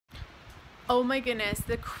Oh my goodness,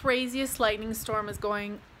 the craziest lightning storm is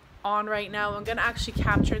going on right now. I'm gonna actually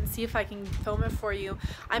capture it and see if I can film it for you.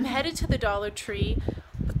 I'm headed to the Dollar Tree,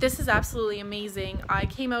 but this is absolutely amazing. I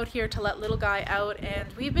came out here to let little guy out,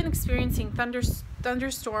 and we've been experiencing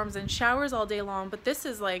thunderstorms and showers all day long, but this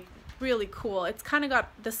is like really cool. It's kind of got,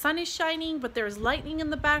 the sun is shining, but there's lightning in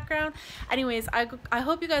the background. Anyways, I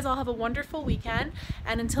hope you guys all have a wonderful weekend,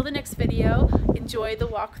 and until the next video, enjoy the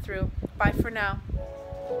walkthrough. Bye for now.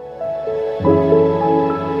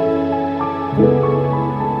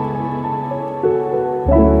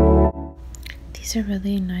 These are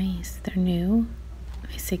really nice. They're new.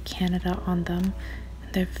 They say Canada on them.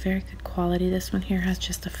 They're very good quality. This one here has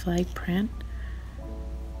just a flag print.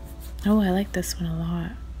 Oh, I like this one a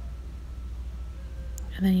lot.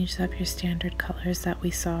 And then you just have your standard colors that we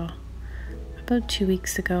saw about 2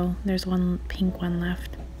 weeks ago. There's one pink one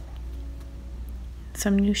left.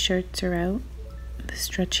 Some new shirts are out. The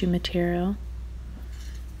stretchy material.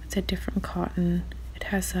 It's a different cotton. It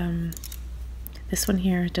has this one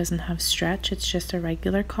here doesn't have stretch, it's just a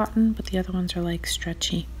regular cotton, but the other ones are like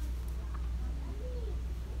stretchy.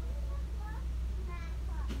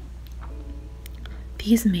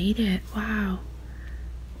 These made it. Wow.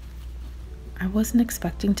 I wasn't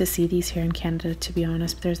expecting to see these here in Canada, to be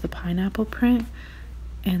honest. But there's the pineapple print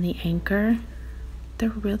and the anchor. They're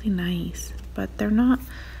really nice, but they're not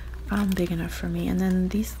big enough for me. And then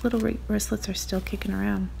these little wristlets are still kicking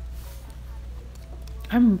around.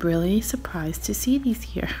 I'm really surprised to see these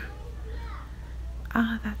here.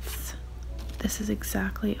 This is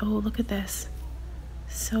exactly, oh, look at this.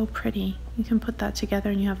 So pretty. You can put that together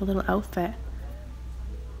and you have a little outfit.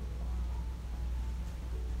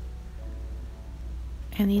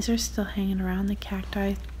 And these are still hanging around, the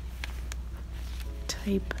cacti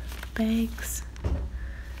type bags.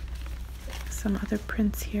 Some other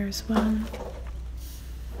prints here as well.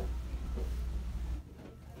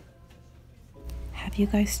 Have you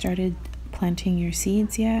guys started planting your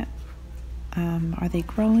seeds yet? Are they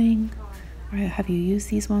growing? Or have you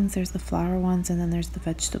used these ones? There's the flower ones, and then there's the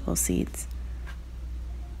vegetable seeds.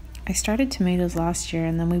 I started tomatoes last year,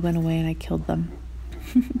 and then we went away and I killed them.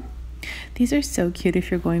 These are so cute if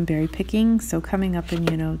you're going berry picking. So coming up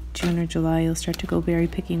in, June or July, you'll start to go berry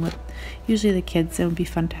picking with usually the kids. It would be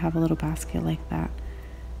fun to have a little basket like that.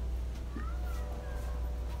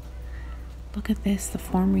 Look at this, the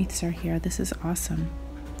foam wreaths are here. This is awesome.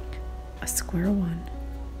 A square one.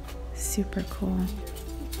 Super cool.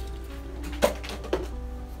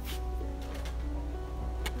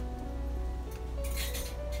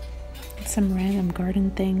 Some random garden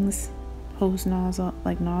things. Hose nozzle,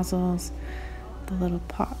 like nozzles. The little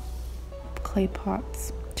clay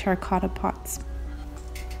pots, terracotta pots.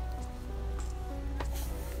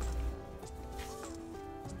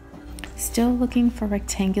 Still looking for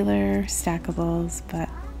rectangular stackables, but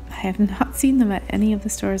I have not seen them at any of the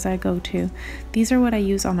stores I go to. These are what I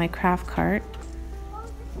use on my craft cart,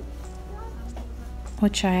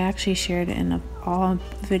 which I actually shared in a all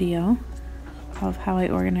video of how I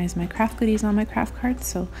organize my craft goodies on my craft cart,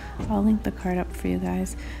 so I'll link the card up for you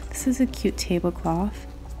guys. This is a cute tablecloth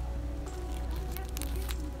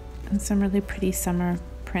and some really pretty summer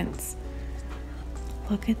prints.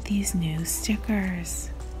 Look at these new stickers.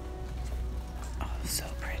 Oh, so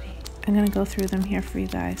pretty. I'm gonna go through them here for you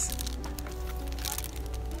guys.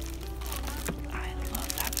 I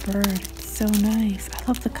love that bird. It's so nice. I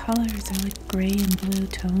love the colors. They're like gray and blue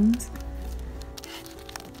tones.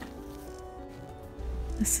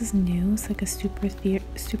 This is new. It's like a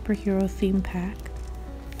superhero theme pack.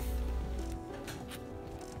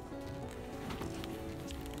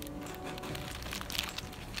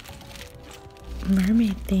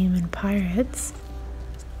 Mermaid theme and pirates.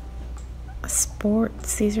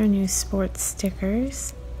 Sports. These are new sports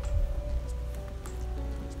stickers.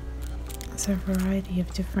 There's a variety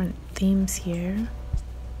of different themes here.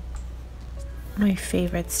 My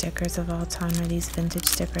favorite stickers of all time are these vintage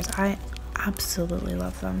stickers. I absolutely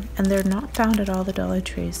love them, and they're not found at all the Dollar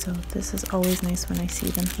Trees, so this is always nice when I see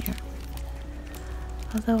them here.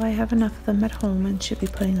 Although I have enough of them at home and should be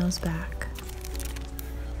putting those back.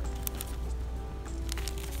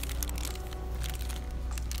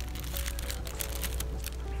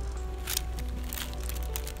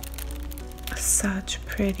 Such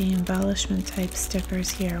pretty embellishment type stickers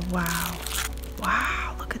here. Wow.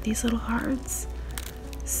 Wow, look at these little hearts.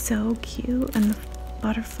 So cute, and the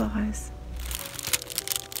butterflies.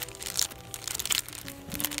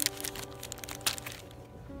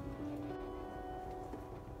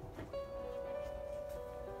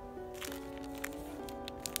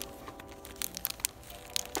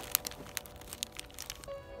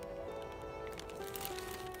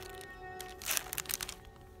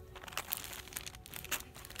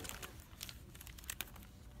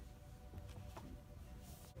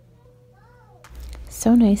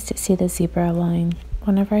 So nice to see the zebra line.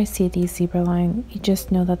 Whenever I see these zebra line, you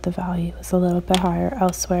just know that the value is a little bit higher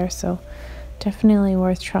elsewhere, so definitely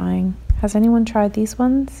worth trying. Has anyone tried these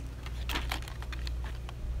ones?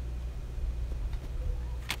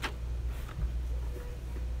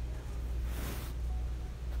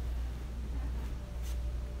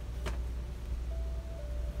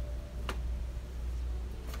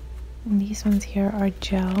 And these ones here are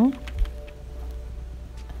gel.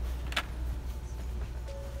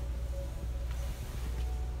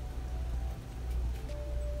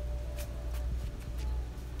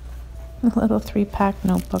 The little 3-pack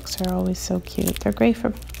notebooks are always so cute. They're great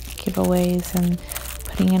for giveaways and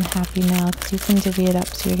putting in happy mail because you can divvy it up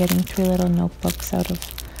so you're getting 3 little notebooks out of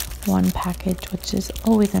one package, which is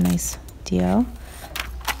always a nice deal.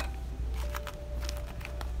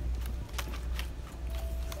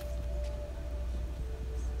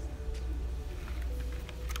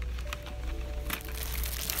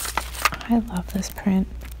 I love this print.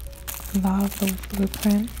 Love the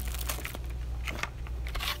blueprint.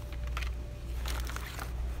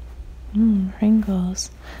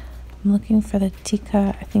 Crinkles. I'm looking for the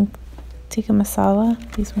tikka, I think tikka masala.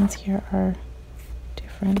 These ones here are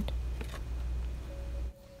different.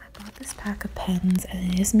 I bought this pack of pens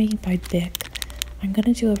and it is made by Bic. I'm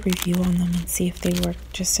going to do a review on them and see if they work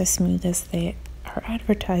just as smooth as they are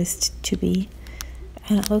advertised to be.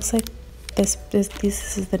 And it looks like this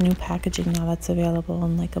is the new packaging now that's available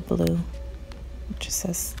in like a blue. It just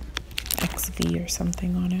says XV or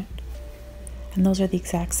something on it. And those are the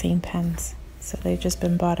exact same pens. So they've just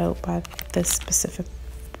been bought out by this specific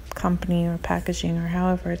company or packaging or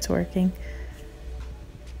however it's working.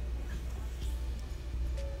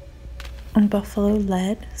 And Buffalo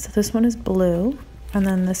Lead. So this one is blue. And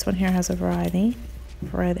then this one here has a variety.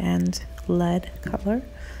 Red and lead color.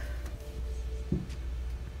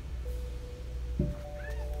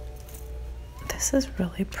 This is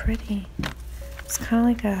really pretty. It's kind of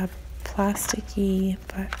like a plasticky,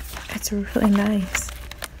 but it's really nice.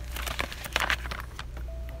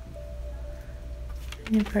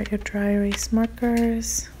 You've got your dry erase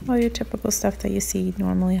markers, all your typical stuff that you see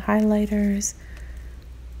normally, highlighters,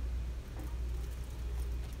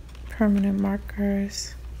 permanent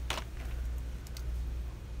markers.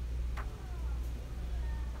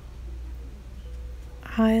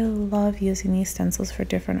 I love using these stencils for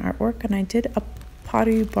different artwork, and I did a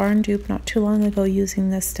Pottery Barn dupe not too long ago using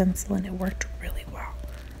this stencil and it worked really well.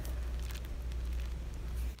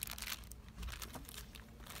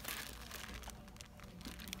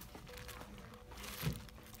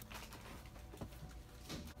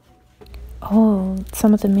 Oh,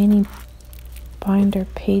 some of the mini binder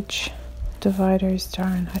page dividers,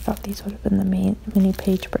 darn, I thought these would have been the mini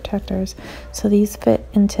page protectors. So these fit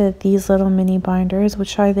into these little mini binders,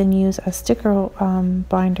 which I then use as sticker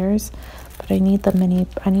binders. But I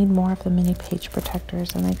need more of the mini page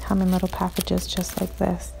protectors, and they come in little packages just like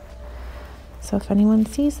this. So if anyone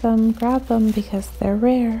sees them, grab them because they're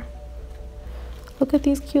rare. Look at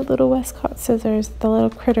these cute little Westcott scissors, the little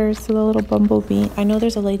critters, the little bumblebee. I know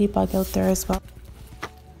there's a ladybug out there as well.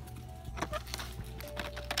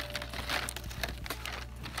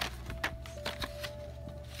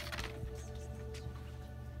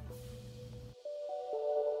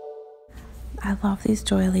 I love these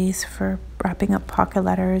doilies for wrapping up pocket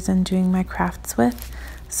letters and doing my crafts with.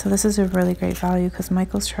 So this is a really great value because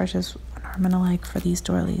Michaels charges an arm and a leg for these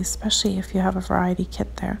doilies, especially if you have a variety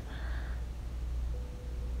kit there.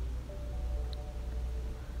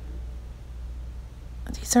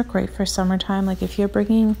 These are great for summertime. Like if you're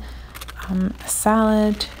bringing a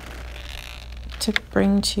salad to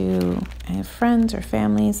bring to friends or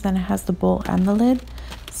families, then it has the bowl and the lid.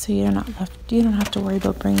 So you don't have to worry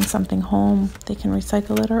about bringing something home. They can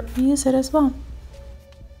recycle it or use it as well.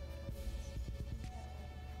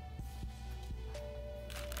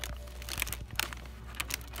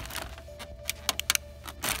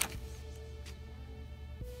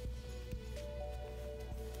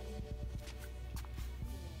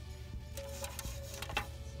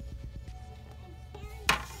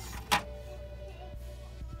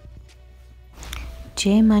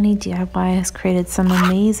 J Money DIY has created some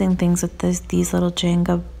amazing things with these little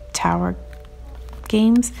Jenga tower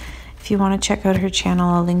games. If you want to check out her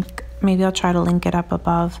channel, maybe I'll try to link it up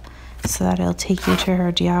above so that it'll take you to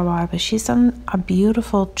her DIY. But she's done a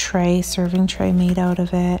beautiful serving tray made out of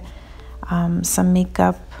it. Some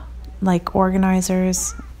makeup like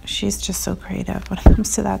organizers. She's just so creative when it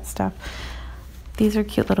comes to that stuff. These are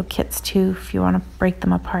cute little kits too. If you want to break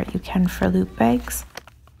them apart, you can for loot bags.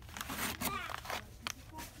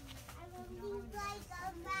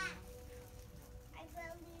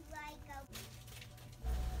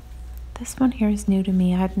 This one here is new to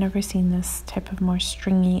me. I'd never seen this type of more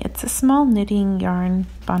stringy. It's a small knitting yarn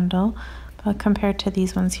bundle, but compared to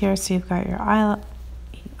these ones here, so you've got your eyelash.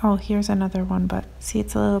 Oh, here's another one, but see,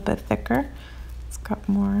 it's a little bit thicker. It's got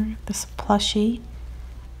more this plushy.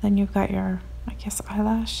 Then you've got your, I guess,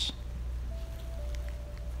 eyelash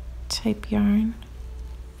type yarn.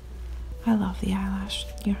 I love the eyelash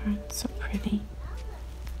yarn, it's so pretty.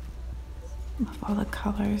 Love all the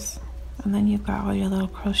colors. And then you've got all your little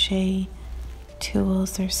crochet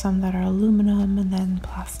tools. There's some that are aluminum and then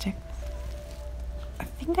plastic. I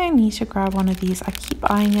think I need to grab one of these. I keep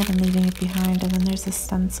eyeing it and leaving it behind. And then there's a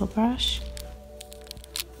stencil brush.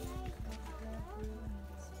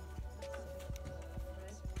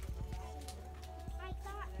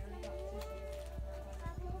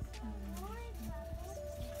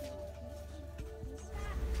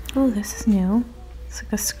 Oh, this is new. It's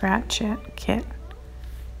like a scratch it kit.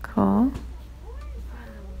 Cool.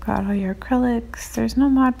 Got all your acrylics. There's no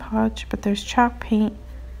Mod Podge, but there's chalk paint.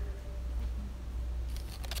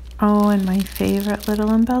 Oh, and my favorite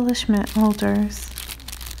little embellishment holders.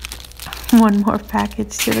 One more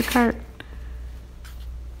package to the cart.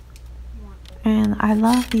 And I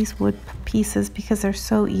love these wood pieces because they're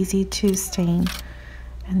so easy to stain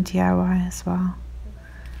and DIY as well.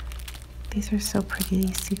 These are so pretty,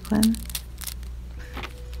 these sequins.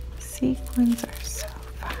 Sequins are so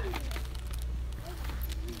fun.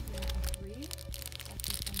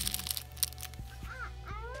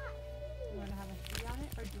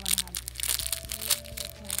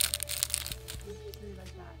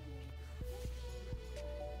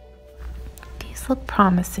 These look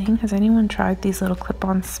promising. Has anyone tried these little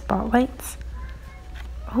clip-on spotlights?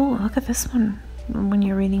 Oh, look at this one. When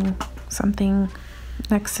you're reading something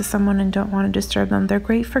next to someone and don't want to disturb them, they're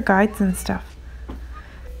great for guides and stuff.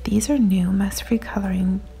 These are new mess-free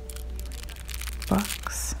coloring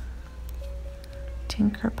books.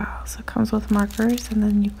 Tinkerbell. So it comes with markers, and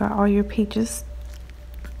then you've got all your pages.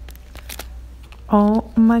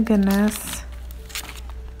 Oh my goodness.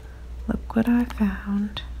 Look what I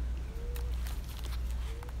found.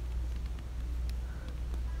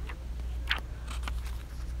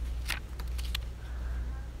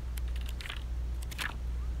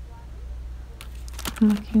 I'm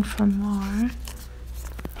looking for more.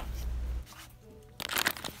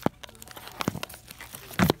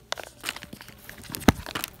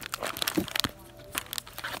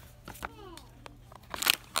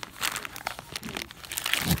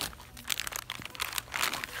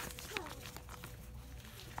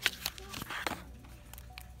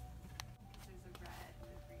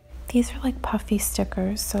 These are like puffy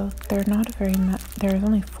stickers, so they're not very much. There's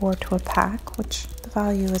only 4 to a pack, which the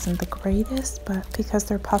value isn't the greatest, but because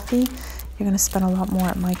they're puffy, you're going to spend a lot more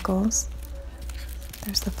at Michael's.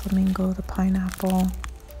 There's the flamingo, the pineapple.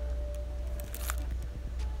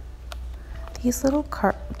 These little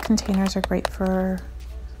containers are great for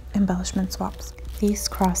embellishment swaps. These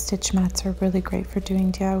cross-stitch mats are really great for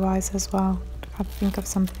doing DIYs as well. Gotta think of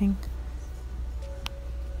something.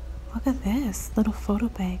 Look at this, little photo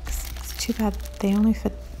bags. It's too bad they only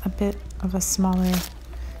fit a bit of a smaller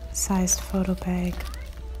sized photo bag.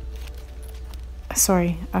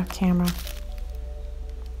 Sorry, a camera.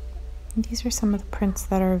 And these are some of the prints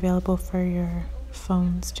that are available for your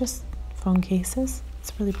phones, just phone cases.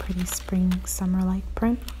 It's really pretty spring, summer-like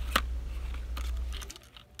print.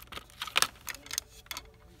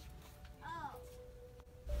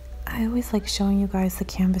 I always like showing you guys the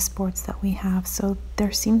canvas boards that we have. So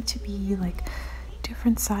there seem to be like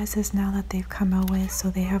different sizes now that they've come out with. So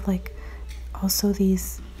they have like also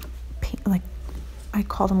these like, I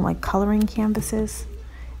call them like coloring canvases,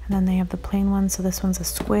 and then they have the plain ones. So this one's a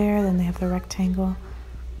square, then they have the rectangle.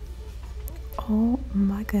 Oh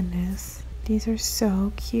my goodness, these are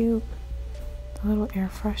so cute. The little air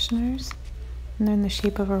fresheners, and they're in the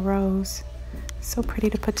shape of a rose. So pretty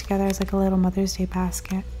to put together as like a little Mother's Day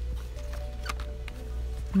basket.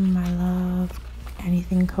 I love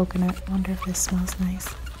anything coconut. Wonder if this smells nice.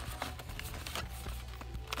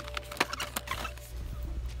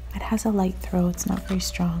 It has a light throw, it's not very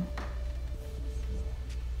strong.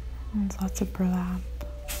 And there's lots of burlap,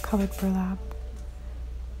 colored burlap.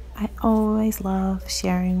 I always love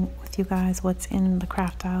sharing with you guys what's in the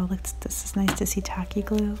craft aisle. This is nice to see tacky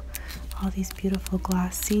glue. All these beautiful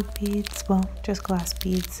glass seed beads. Well, just glass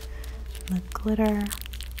beads. And the glitter.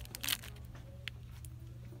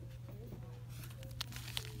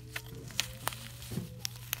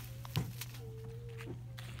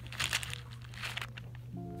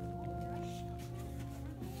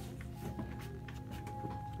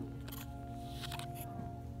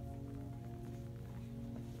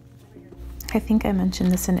 I think I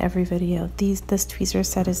mentioned this in every video. This tweezer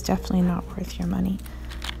set is definitely not worth your money.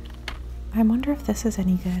 I wonder if this is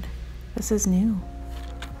any good. This is new.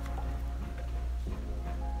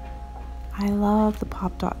 I love the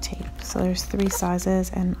pop dot tape. So there's 3 sizes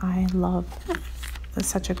and I love, it's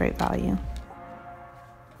such a great value.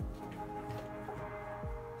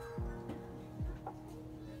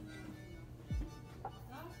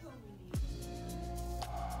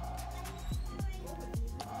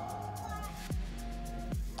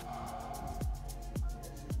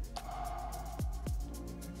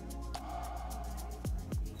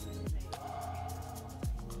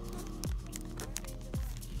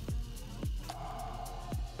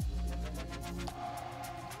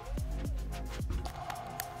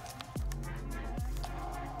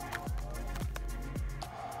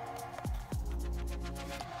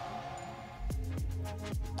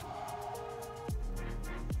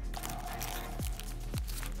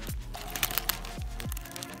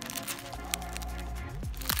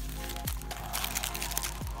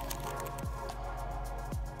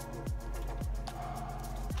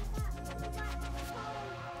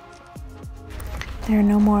 There are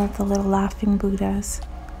no more of the little laughing Buddhas.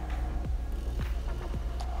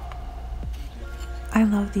 I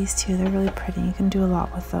love these too. They're really pretty. You can do a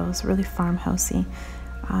lot with those. Really farmhousey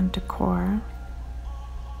decor.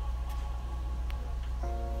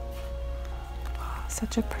 Oh,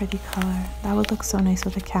 such a pretty color. That would look so nice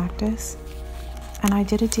with a cactus. And I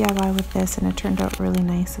did a DIY with this and it turned out really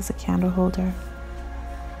nice as a candle holder.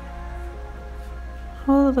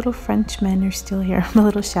 Oh, the little Frenchmen are still here. The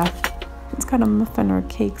little chef. It's got a muffin or a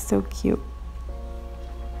cake, so cute.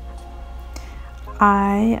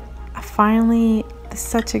 I finally,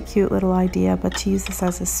 such a cute little idea, but to use this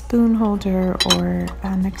as a spoon holder or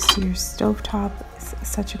next to your stovetop is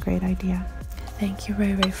such a great idea. Thank you,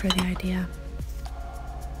 Ray Ray, for the idea.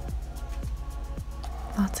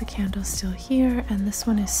 Lots of candles still here, and this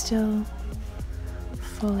one is still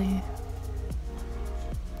fully,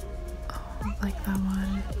 oh, like that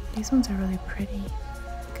one. These ones are really pretty.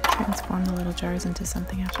 Transform the little jars into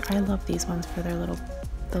something after. I love these ones for their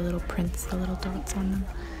the little prints, the little dots on them.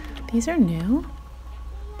 These are new.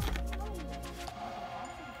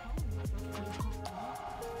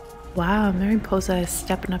 Wow, Mariposa is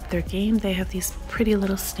stepping up their game. They have these pretty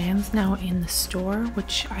little stands now in the store,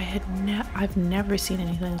 which I've never seen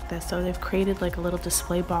anything like this. So they've created like a little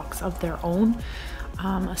display box of their own.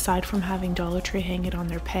 Aside from having Dollar Tree hang it on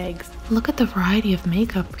their pegs. Look at the variety of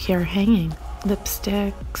makeup here hanging.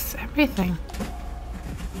 Lipsticks, everything.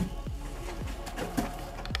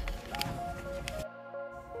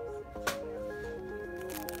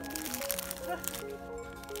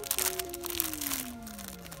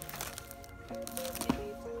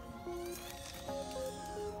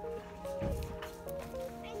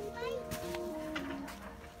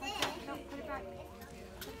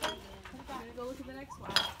 Go look at the next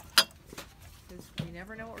one. Because we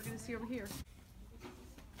never know what we're going to see over here.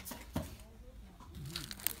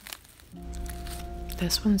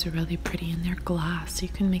 This one's really pretty and they're glass. You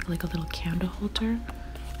can make like a little candle holder.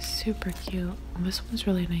 Super cute. And this one's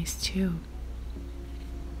really nice too.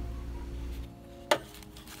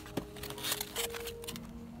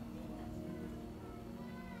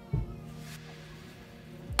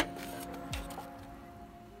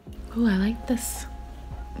 Oh, I like this.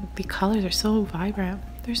 The colors are so vibrant.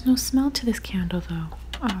 There's no smell to this candle though.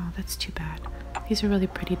 Oh, that's too bad. These are really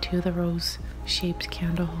pretty too, the rose shaped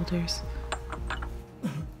candle holders.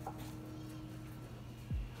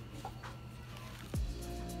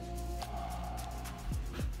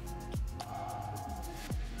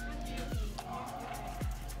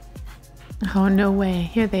 Oh, no way.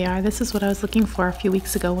 Here they are. This is what I was looking for a few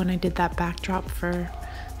weeks ago when I did that backdrop for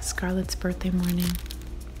Scarlett's birthday morning.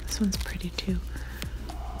 This one's pretty too.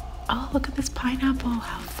 Oh, look at this pineapple.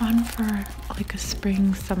 How fun for like a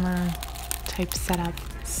spring, summer type setup.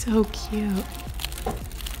 So cute.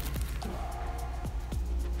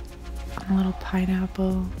 A little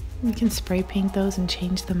pineapple. You can spray paint those and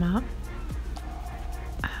change them up.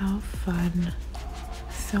 How fun.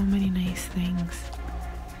 So many nice things.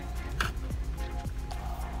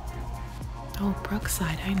 Oh,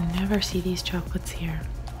 Brookside. I never see these chocolates here.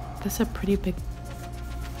 This is a pretty big,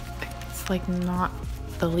 it's like not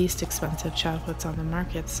the least expensive chocolates on the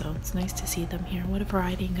market, so it's nice to see them here. What a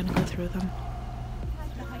variety. I'm gonna go through them.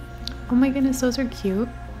 Oh my goodness, those are cute.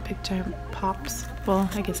 Big giant pops. Well,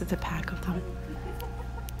 I guess it's a pack of them.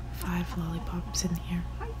 5 lollipops in here.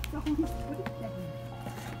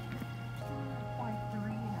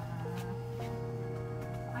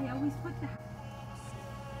 I always put that.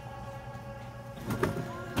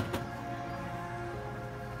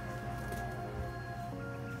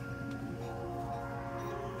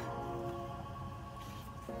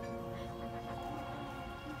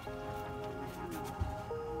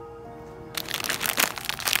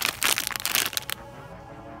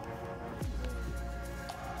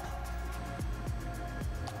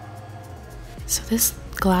 So this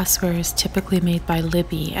glassware is typically made by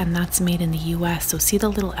Libby, and that's made in the US. So see the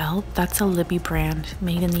little L? That's a Libby brand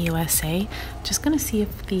made in the USA. Just gonna see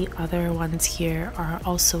if the other ones here are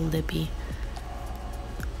also Libby.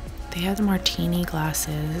 They have the martini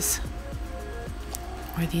glasses,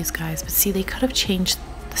 or these guys, but see, they could have changed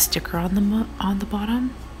the sticker on the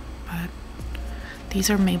bottom, but these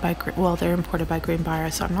are made by, well, they're imported by Green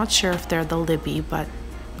Buyer, so I'm not sure if they're the Libby, but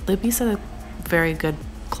Libby's a very good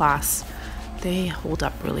glass. They hold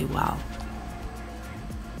up really well.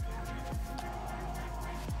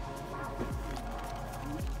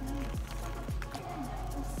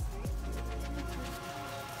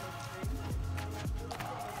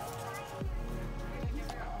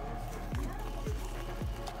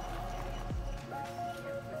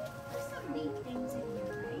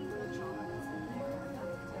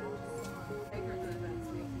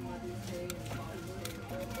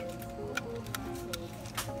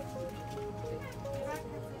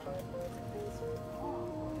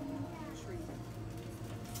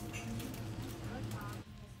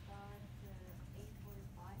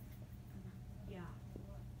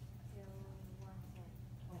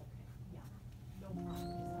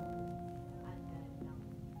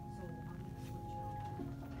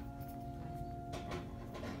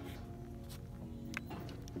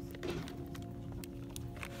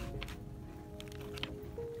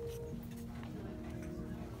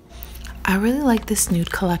 I really like this nude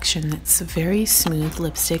collection. It's a very smooth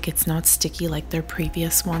lipstick. It's not sticky like their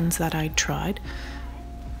previous ones that I tried.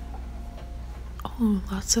 Oh,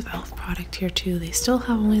 lots of e.l.f. product here too. They still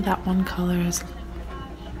have only that one color.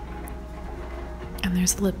 And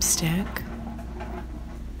there's lipstick.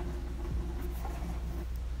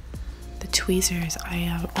 The tweezers,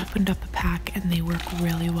 I opened up a pack and they work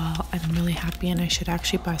really well. I'm really happy, and I should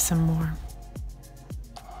actually buy some more.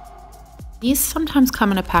 These sometimes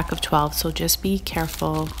come in a pack of 12, so just be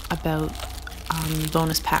careful about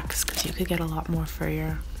bonus packs, because you could get a lot more for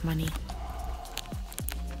your money.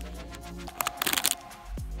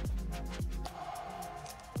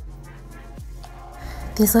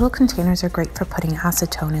 These little containers are great for putting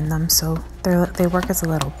acetone in them, so they work as a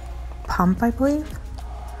little pump, I believe.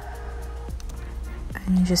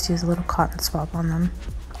 And you just use a little cotton swab on them.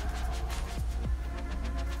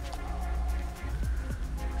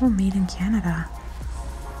 Oh, made in Canada.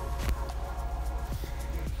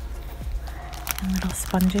 And little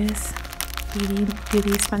sponges,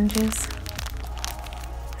 beauty sponges,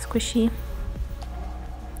 squishy.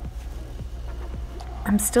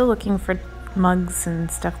 I'm still looking for mugs and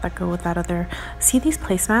stuff that go with that other. See these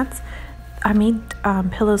placemats? I made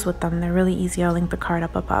pillows with them. They're really easy. I'll link the card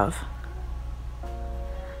up above.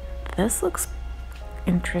 This looks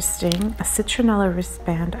interesting. A citronella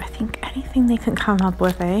wristband. I think anything they can come up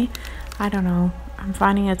with, eh? I don't know. I'm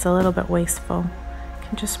finding it's a little bit wasteful. You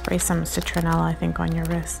can just spray some citronella, I think, on your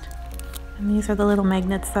wrist. And these are the little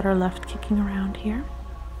magnets that are left kicking around here.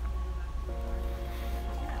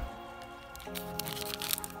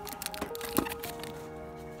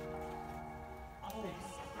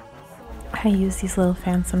 I use these little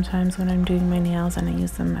fans sometimes when I'm doing my nails, and I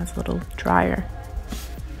use them as a little dryer.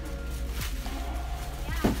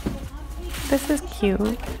 This is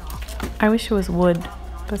cute. I wish it was wood,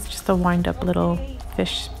 but it's just a wind-up little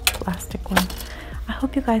fish plastic one. I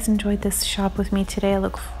hope you guys enjoyed this shop with me today. I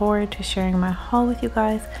look forward to sharing my haul with you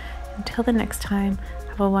guys. Until the next time,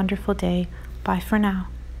 have a wonderful day. Bye for now.